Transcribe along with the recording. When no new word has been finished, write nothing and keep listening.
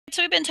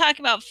been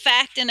talking about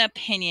fact and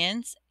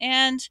opinions,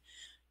 and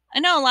I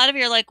know a lot of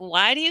you are like,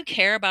 why do you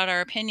care about our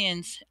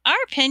opinions? Our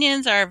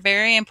opinions are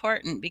very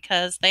important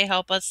because they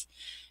help us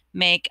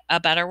make a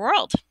better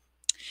world.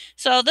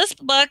 So, this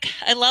book,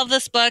 I love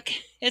this book.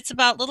 It's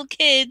about little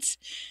kids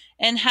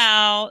and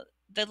how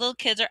the little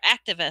kids are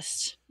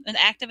activists. An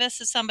activist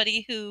is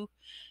somebody who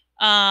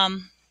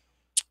um,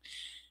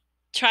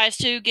 tries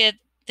to get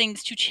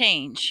things to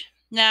change.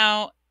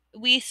 Now,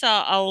 we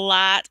saw a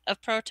lot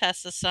of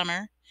protests this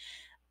summer,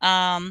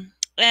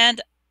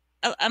 and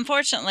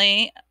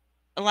unfortunately,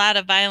 a lot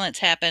of violence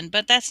happened,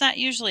 but that's not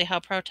usually how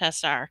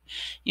protests are.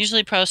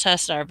 Usually,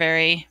 protests are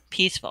very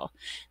peaceful.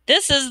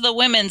 This is the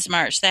Women's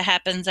March that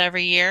happens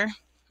every year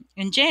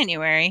in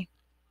January,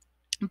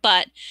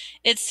 but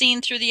it's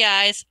seen through the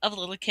eyes of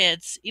little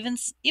kids,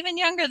 even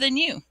younger than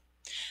you.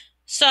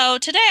 So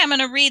today I'm going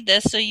to read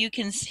this so you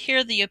can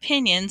hear the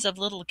opinions of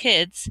little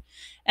kids,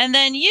 and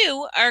then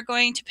you are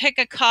going to pick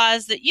a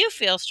cause that you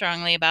feel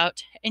strongly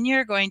about, and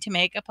you're going to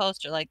make a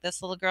poster like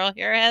this little girl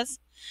here has.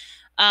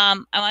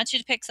 I want you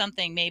to pick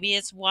something. Maybe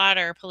it's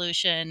water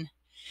pollution.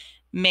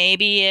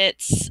 Maybe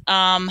it's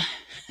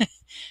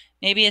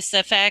maybe it's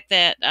the fact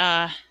that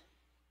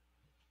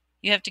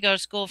you have to go to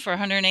school for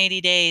 180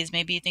 days.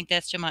 Maybe you think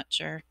that's too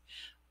much, or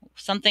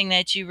something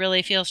that you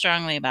really feel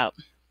strongly about.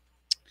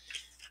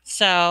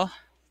 So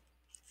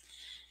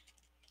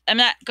I'm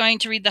not going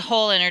to read the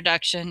whole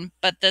introduction,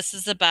 but this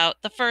is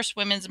about the first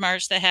Women's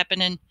March that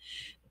happened in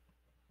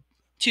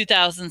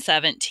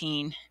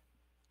 2017.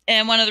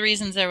 And one of the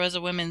reasons there was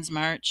a Women's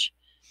March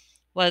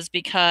was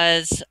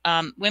because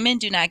women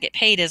do not get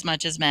paid as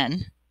much as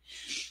men.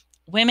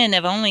 Women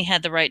have only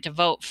had the right to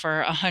vote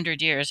for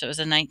 100 years. It was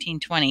in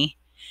 1920,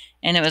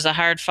 and it was a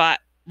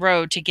hard-fought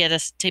road to get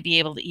us to be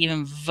able to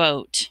even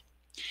vote.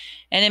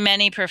 And in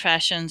many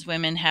professions,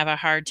 women have a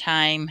hard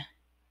time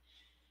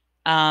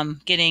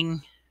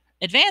getting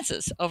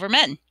advances over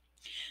men.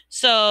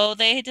 So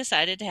they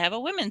decided to have a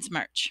women's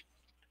march.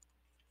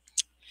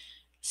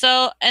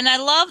 So, and I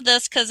love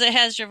this because it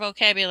has your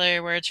vocabulary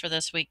words for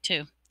this week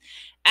too.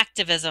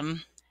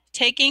 Activism,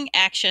 taking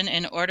action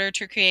in order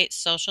to create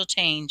social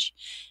change.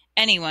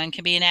 Anyone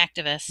can be an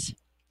activist.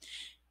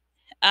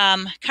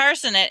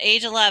 Carson at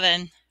age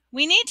 11,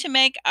 we need to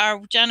make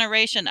our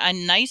generation a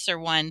nicer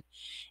one.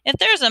 If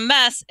there's a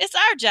mess, it's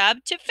our job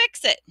to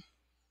fix it.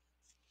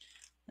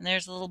 And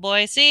there's a little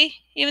boy, see,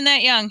 even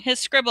that young, his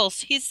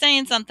scribbles, he's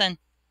saying something.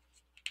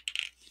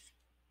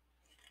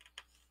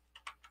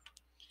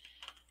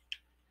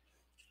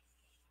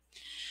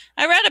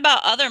 I read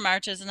about other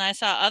marches and I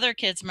saw other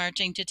kids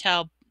marching to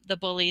tell the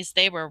bullies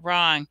they were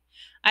wrong.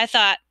 I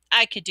thought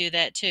I could do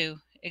that too.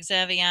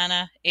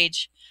 Xaviana,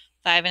 age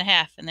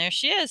 5.5, and there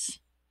she is.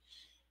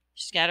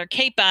 She's got her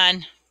cape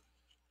on.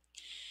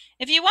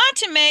 If you want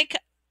to make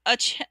a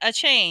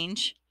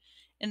change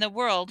in the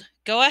world,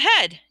 go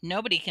ahead.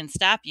 Nobody can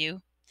stop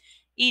you.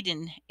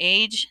 Eden,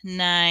 age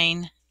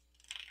 9.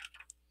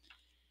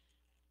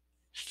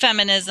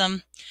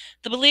 Feminism,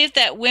 the belief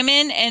that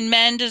women and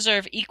men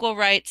deserve equal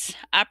rights,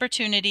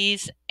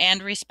 opportunities,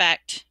 and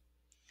respect.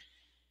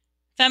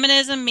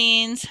 Feminism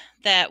means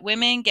that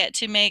women get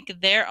to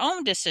make their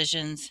own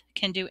decisions,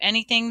 can do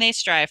anything they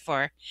strive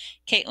for.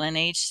 Caitlin,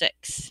 age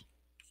 6.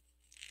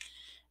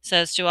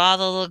 Says to all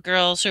the little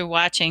girls who are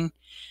watching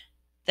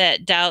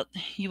that doubt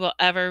you will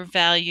ever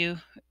value,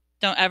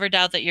 don't ever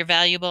doubt that you're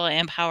valuable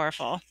and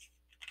powerful.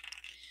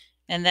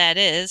 And that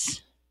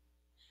is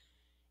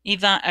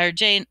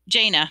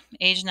Jaina,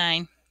 age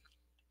 9.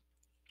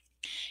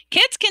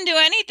 Kids can do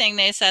anything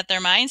they set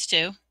their minds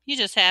to. You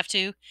just have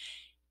to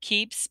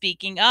keep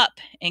speaking up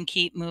and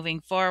keep moving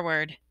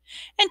forward.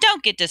 And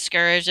don't get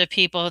discouraged if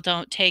people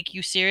don't take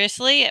you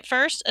seriously at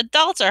first.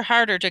 Adults are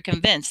harder to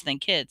convince than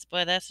kids.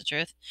 Boy, that's the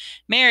truth.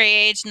 Mary,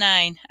 age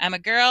 9. I'm a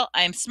girl.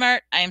 I am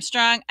smart. I am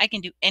strong. I can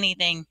do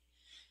anything.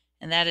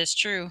 And that is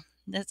true.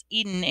 That's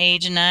Eden,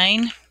 age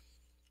 9.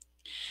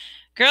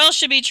 Girls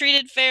should be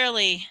treated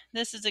fairly.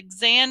 This is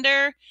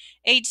Xander,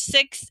 age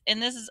 6,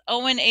 and this is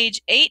Owen,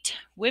 age 8.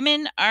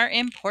 Women are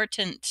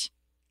important.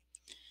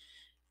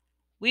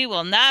 We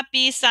will not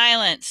be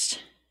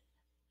silenced.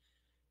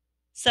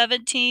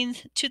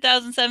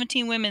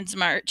 2017 Women's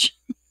March.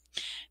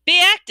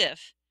 Be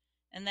active.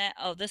 And that,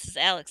 this is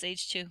Alex,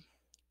 age 2.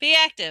 Be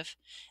active.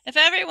 If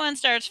everyone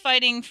starts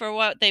fighting for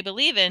what they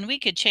believe in, we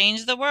could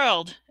change the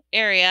world.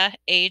 Area,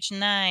 age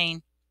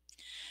 9.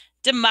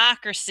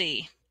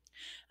 Democracy.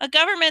 A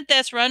government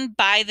that's run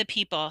by the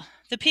people.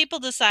 The people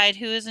decide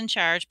who is in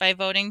charge by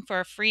voting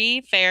for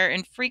free, fair,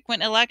 and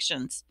frequent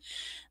elections.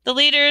 The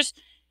leaders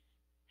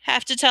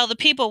have to tell the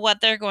people what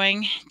they're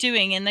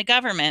doing in the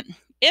government.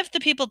 If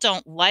the people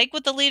don't like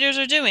what the leaders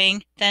are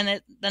doing, then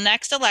at the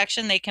next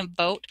election they can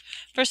vote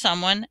for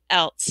someone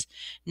else.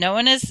 No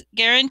one is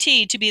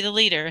guaranteed to be the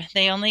leader.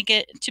 They only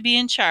get to be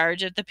in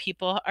charge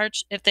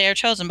if they are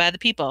chosen by the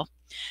people.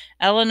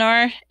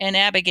 Eleanor and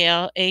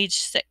Abigail, age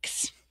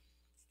 6.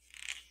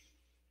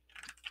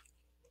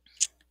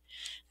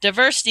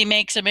 Diversity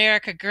makes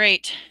America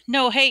great.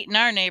 No hate in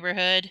our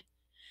neighborhood.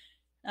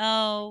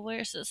 Oh,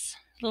 where's this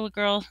little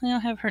girl? I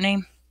don't have her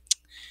name.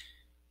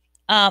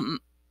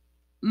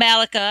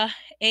 Malika,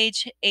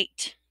 age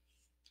 8.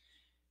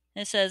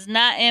 It says,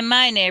 "Not in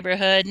my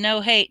neighborhood,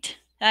 no hate.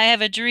 I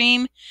have a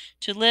dream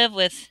to live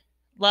with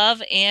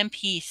love and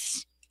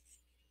peace."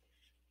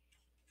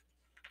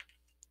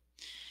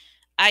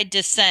 I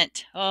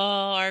dissent.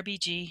 Oh,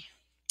 RBG.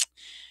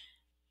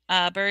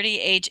 Birdie,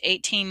 age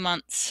 18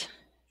 months.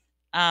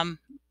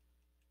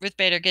 Ruth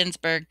Bader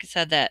Ginsburg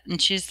said that,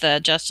 and she's the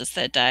justice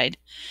that died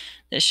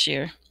this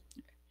year.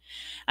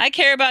 "I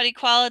care about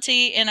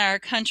equality in our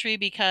country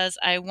because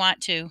I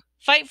want to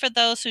fight for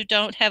those who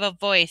don't have a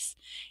voice,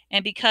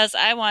 and because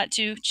I want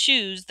to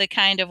choose the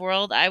kind of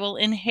world I will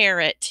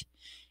inherit."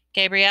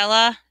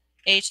 Gabriella,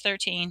 age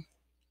 13.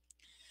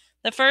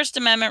 The First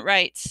Amendment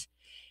writes,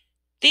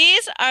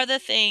 "These are the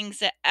things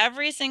that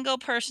every single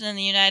person in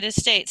the United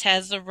States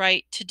has the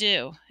right to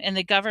do, and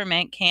the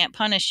government can't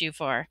punish you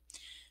for.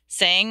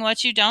 Saying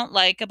what you don't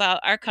like about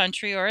our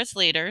country or its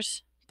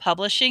leaders,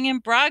 publishing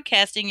and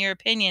broadcasting your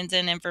opinions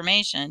and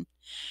information,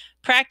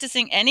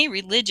 practicing any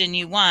religion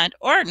you want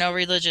or no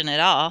religion at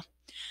all,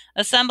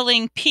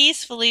 assembling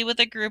peacefully with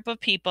a group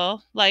of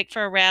people, like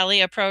for a rally,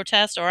 a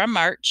protest, or a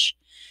march,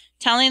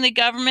 telling the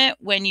government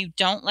when you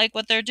don't like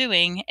what they're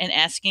doing and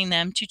asking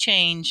them to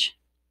change."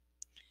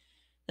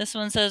 This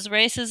one says,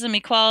 "Racism,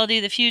 equality,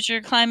 the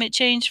future, climate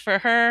change for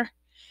her,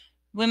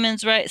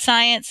 women's rights,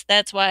 science,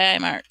 that's why I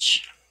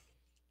march."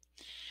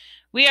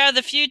 "We are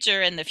the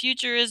future, and the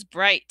future is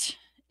bright.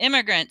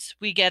 Immigrants,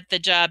 we get the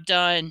job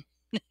done."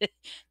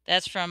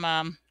 That's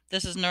from,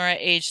 this is Nora,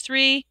 age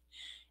 3,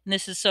 and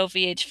this is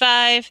Sophie, age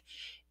 5.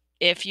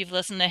 If you've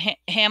listened to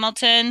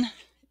Hamilton,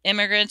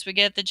 "Immigrants, we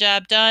get the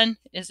job done"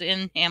 is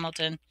in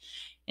Hamilton.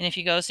 And if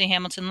you go see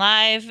Hamilton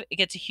live, it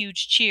gets a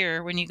huge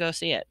cheer when you go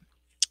see it.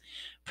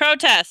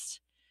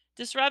 Protest,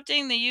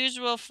 disrupting the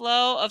usual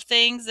flow of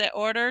things in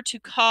order to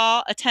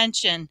call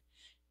attention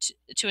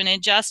to an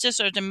injustice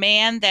or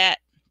demand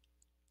that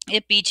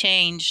it be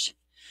changed.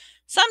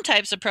 Some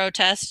types of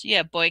protests, you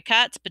have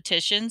boycotts,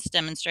 petitions,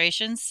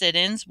 demonstrations,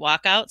 sit-ins,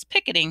 walkouts,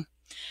 picketing.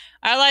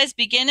 Our lives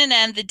begin and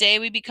end the day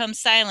we become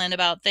silent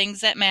about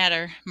things that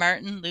matter.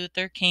 Martin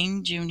Luther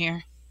King Jr.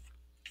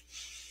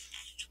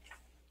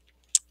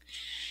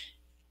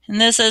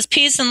 And this says,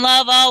 "Peace and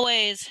love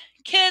always.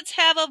 Kids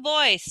have a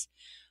voice.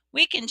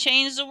 We can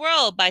change the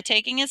world by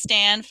taking a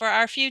stand for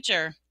our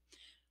future.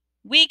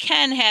 We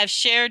can have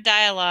shared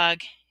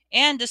dialogue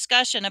and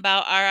discussion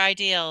about our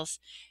ideals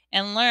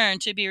and learn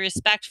to be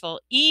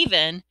respectful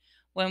even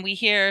when we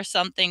hear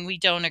something we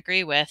don't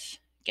agree with."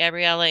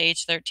 Gabriella,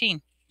 age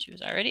 13. She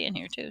was already in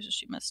here too, so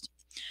she must.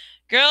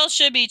 "Girls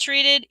should be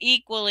treated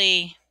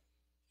equally."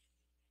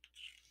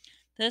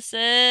 This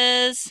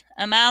is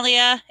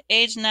Amalia,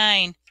 age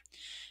 9.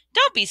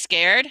 "Don't be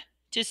scared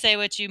to say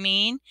what you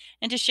mean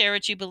and to share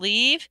what you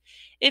believe.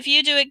 If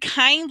you do it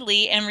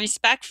kindly and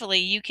respectfully,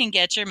 you can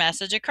get your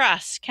message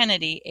across."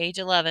 Kennedy, age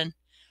 11.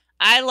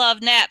 "I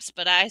love naps,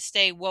 but I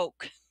stay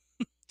woke."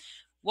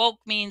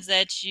 Woke means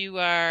that you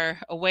are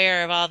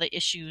aware of all the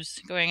issues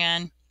going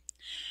on.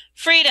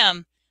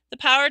 "Freedom, the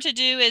power to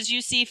do as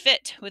you see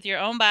fit with your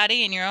own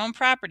body and your own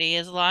property,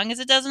 as long as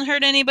it doesn't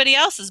hurt anybody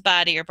else's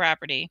body or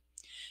property.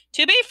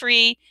 To be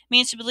free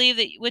means to believe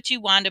that what you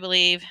want to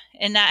believe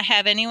and not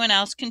have anyone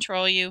else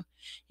control you.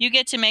 You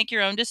get to make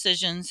your own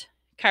decisions."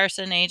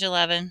 Carson, age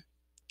 11.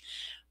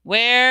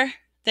 "Where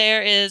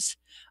there is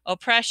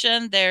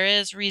oppression, there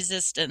is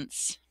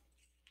resistance."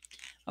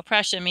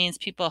 Oppression means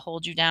people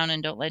hold you down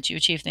and don't let you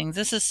achieve things.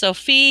 This is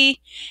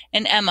Sophie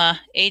and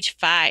Emma, age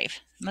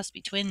 5. Must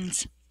be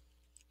twins.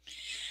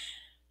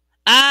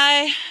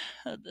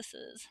 This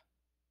is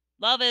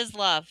Love is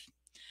Love.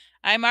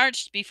 I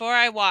marched before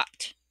I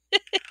walked.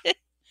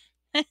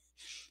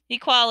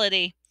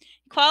 Equality.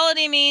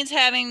 Equality means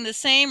having the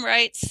same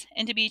rights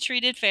and to be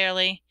treated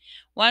fairly.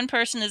 One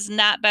person is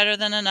not better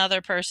than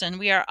another person.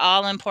 We are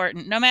all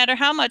important, no matter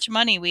how much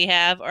money we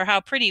have or how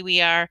pretty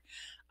we are,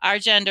 our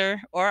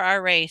gender, or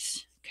our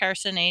race.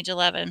 Carson, age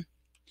 11.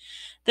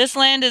 This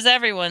land is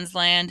everyone's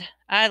land.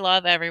 I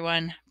love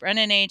everyone.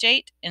 Brennan, age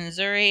 8, and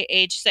Zuri,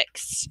 age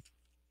 6.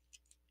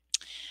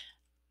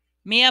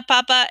 Mia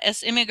papa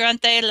es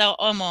inmigrante lo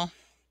amo.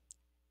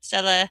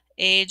 Stella,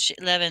 age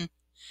 11.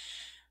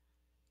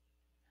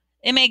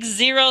 It makes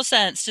zero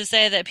sense to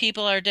say that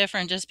people are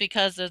different just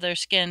because of their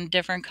skin,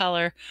 different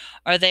color,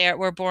 or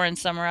were born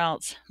somewhere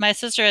else. My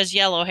sister has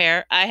yellow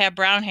hair. I have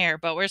brown hair,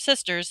 but we're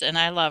sisters, and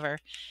I love her.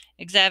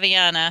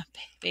 Xaviana,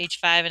 age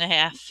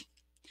 5.5.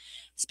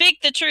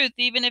 Speak the truth,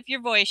 even if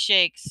your voice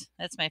shakes.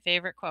 That's my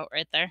favorite quote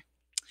right there.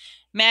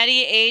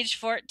 Maddie, age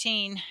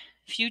 14.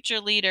 Future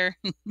leader.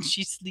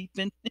 She's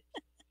sleeping.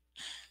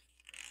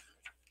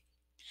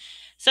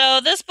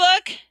 So this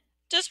book,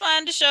 just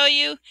wanted to show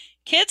you,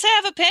 kids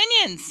have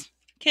opinions.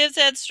 Kids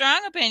had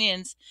strong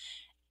opinions,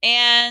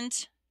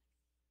 and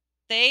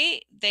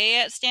they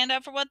stand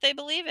up for what they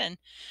believe in.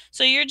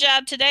 So your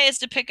job today is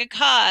to pick a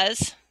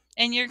cause,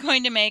 and you're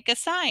going to make a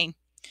sign.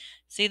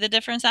 See the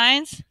different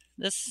signs?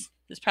 This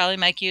is probably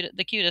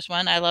the cutest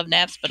one. I love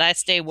naps, but I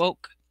stay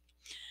woke.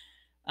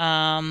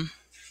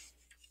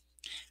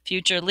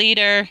 Future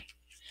leader.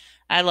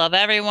 I love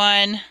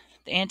everyone.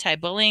 The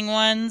anti-bullying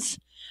ones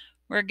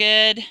were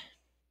good.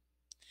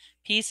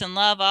 Peace and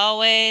love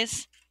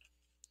always.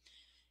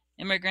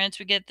 Immigrants,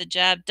 we get the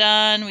job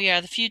done. We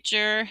are the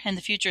future, and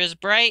the future is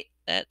bright.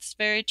 That's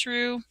very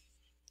true.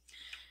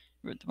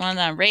 One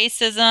on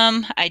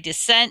racism. I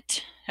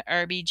dissent.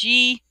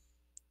 RBG.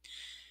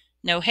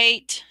 No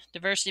hate.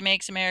 Diversity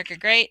makes America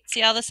great.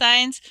 See all the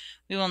signs?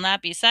 We will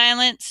not be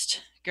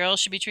silenced. Girls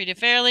should be treated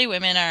fairly.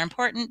 Women are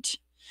important.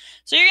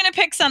 So you're going to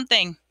pick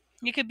something.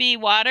 It could be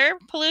water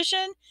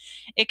pollution.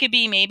 It could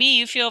be maybe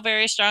you feel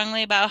very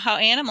strongly about how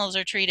animals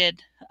are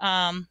treated.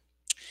 I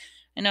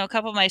know a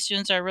couple of my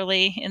students are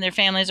really, and their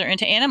families are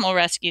into animal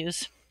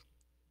rescues.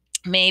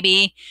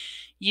 Maybe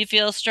you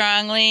feel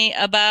strongly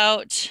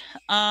about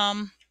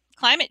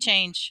climate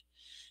change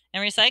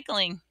and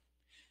recycling.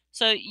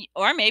 So,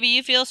 or maybe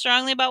you feel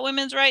strongly about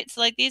women's rights,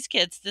 like these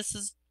kids. This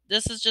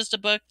is just a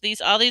book.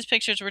 All these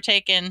pictures were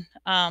taken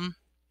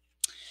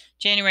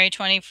January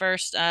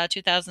 21st,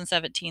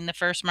 2017, the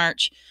first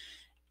March,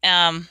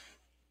 and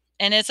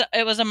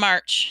it was a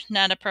march,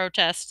 not a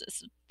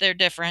protest. They're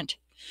different,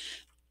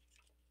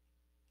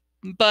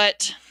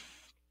 but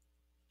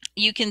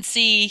you can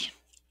see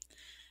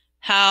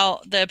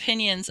how the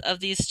opinions of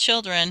these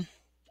children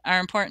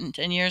are important,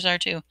 and yours are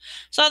too.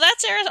 So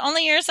that's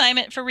only your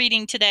assignment for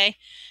reading today.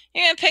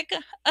 You're going to pick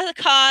a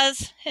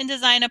cause and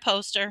design a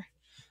poster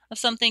of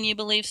something you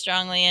believe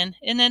strongly in,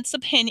 and it's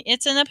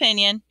an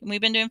opinion.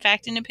 We've been doing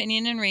fact and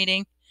opinion and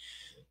reading.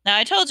 Now,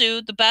 I told you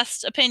the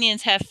best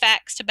opinions have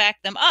facts to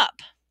back them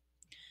up,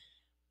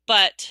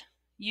 but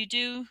you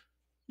do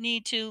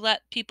need to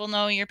let people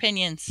know your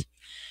opinions,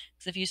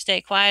 because if you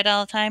stay quiet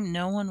all the time,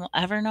 no one will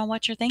ever know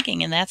what you're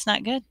thinking, and that's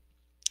not good.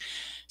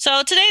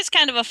 So today's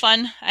kind of a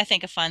fun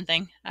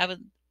thing.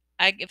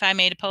 If I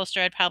made a poster,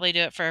 I'd probably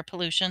do it for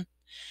pollution.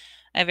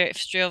 I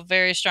feel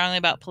very strongly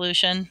about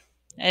pollution.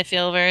 I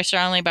feel very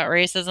strongly about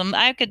racism.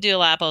 I could do a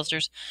lot of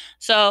posters.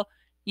 So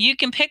you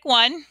can pick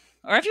one,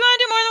 or if you want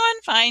to do more than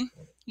one, fine.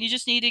 You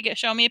just need to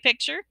show me a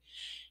picture.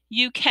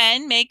 You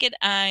can make it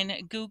on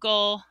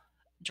Google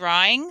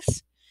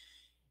Drawings,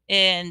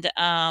 and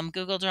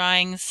Google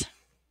Drawings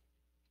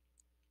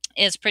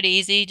is pretty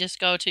easy. Just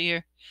go to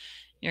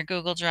your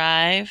Google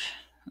Drive.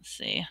 Let's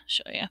see, I'll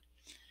show you.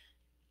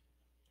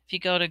 If you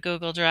go to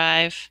Google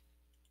Drive,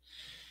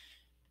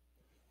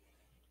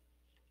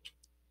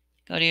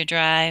 go to your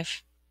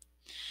drive,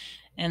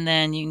 and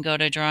then you can go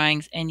to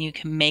drawings and you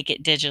can make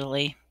it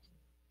digitally.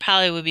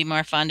 Probably would be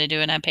more fun to do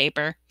it on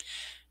paper,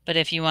 but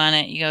if you want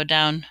it, you go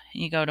down,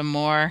 you go to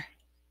more,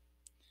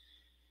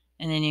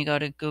 and then you go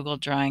to Google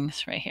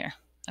Drawings right here.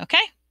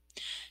 Okay?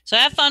 So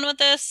have fun with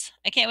this.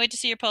 I can't wait to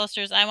see your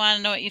posters. I want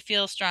to know what you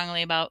feel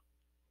strongly about.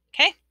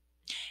 Okay?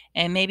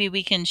 And maybe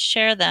we can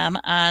share them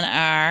on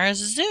our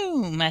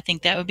Zoom. I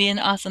think that would be an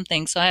awesome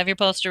thing. So have your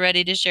poster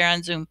ready to share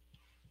on Zoom.